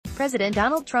President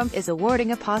Donald Trump is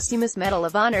awarding a posthumous Medal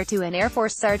of Honor to an Air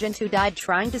Force sergeant who died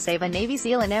trying to save a Navy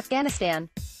SEAL in Afghanistan.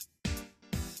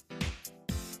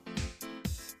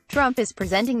 Trump is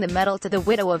presenting the medal to the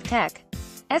widow of Tech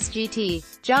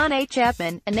SGT, John A.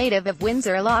 Chapman, a native of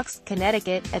Windsor Locks,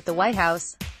 Connecticut, at the White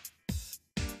House.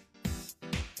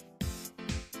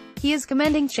 He is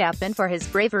commending Chapman for his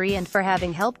bravery and for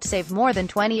having helped save more than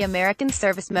 20 American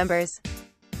service members.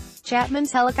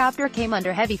 Chapman's helicopter came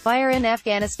under heavy fire in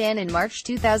Afghanistan in March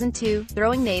 2002,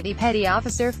 throwing Navy Petty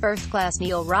Officer First Class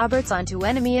Neil Roberts onto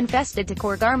enemy-infested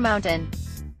Koorgar Mountain.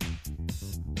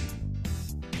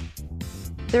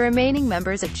 The remaining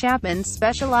members of Chapman's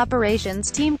Special Operations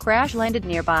team crash-landed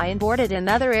nearby and boarded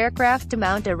another aircraft to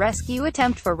mount a rescue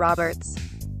attempt for Roberts.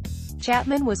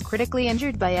 Chapman was critically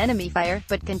injured by enemy fire,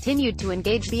 but continued to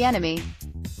engage the enemy.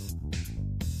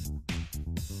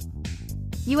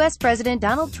 U.S. President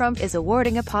Donald Trump is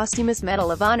awarding a posthumous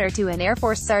Medal of Honor to an Air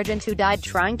Force sergeant who died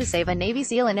trying to save a Navy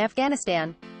SEAL in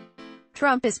Afghanistan.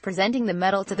 Trump is presenting the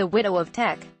medal to the widow of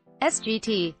Tech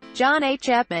SGT, John A.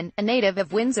 Chapman, a native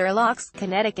of Windsor Locks,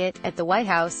 Connecticut, at the White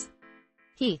House.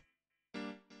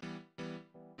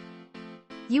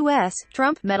 U.S.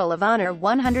 Trump Medal of Honor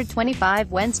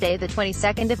 125 Wednesday the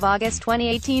 22nd of August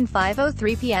 2018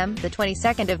 5:03 p.m. The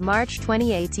 22nd of March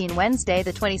 2018 Wednesday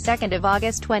the 22nd of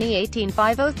August 2018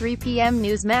 5:03 p.m.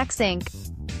 Newsmax Inc.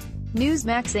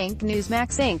 Newsmax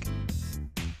Inc.